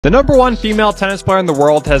The #1 female tennis player in the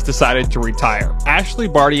world has decided to retire.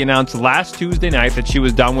 Ashleigh Barty announced last Tuesday night that she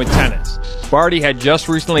was done with tennis. Barty had just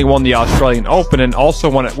recently won the Australian Open and also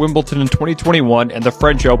won at Wimbledon in 2021 and the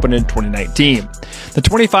French Open in 2019. The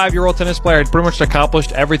 25-year-old tennis player had pretty much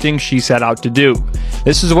accomplished everything she set out to do.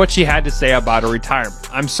 This is what she had to say about her retirement.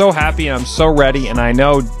 "I'm so happy and I'm so ready, and I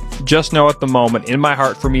just know at the moment, in my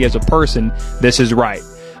heart for me as a person, this is right.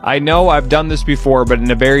 I know I've done this before, but in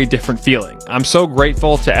a very different feeling. I'm so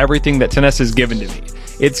grateful to everything that tennis has given to me.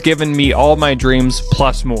 It's given me all my dreams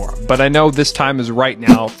plus more, but I know this time is right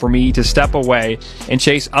now for me to step away and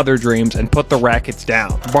chase other dreams and put the rackets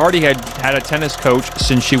down." Barty had had a tennis coach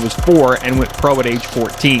since she was 4 and went pro at age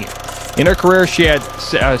 14. In her career, she had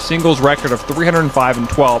a singles record of 305 and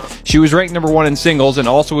 12. She was ranked #1 in singles and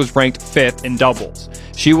also was ranked 5th in doubles.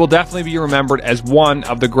 She will definitely be remembered as one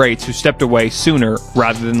of the greats who stepped away sooner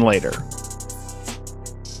rather than later.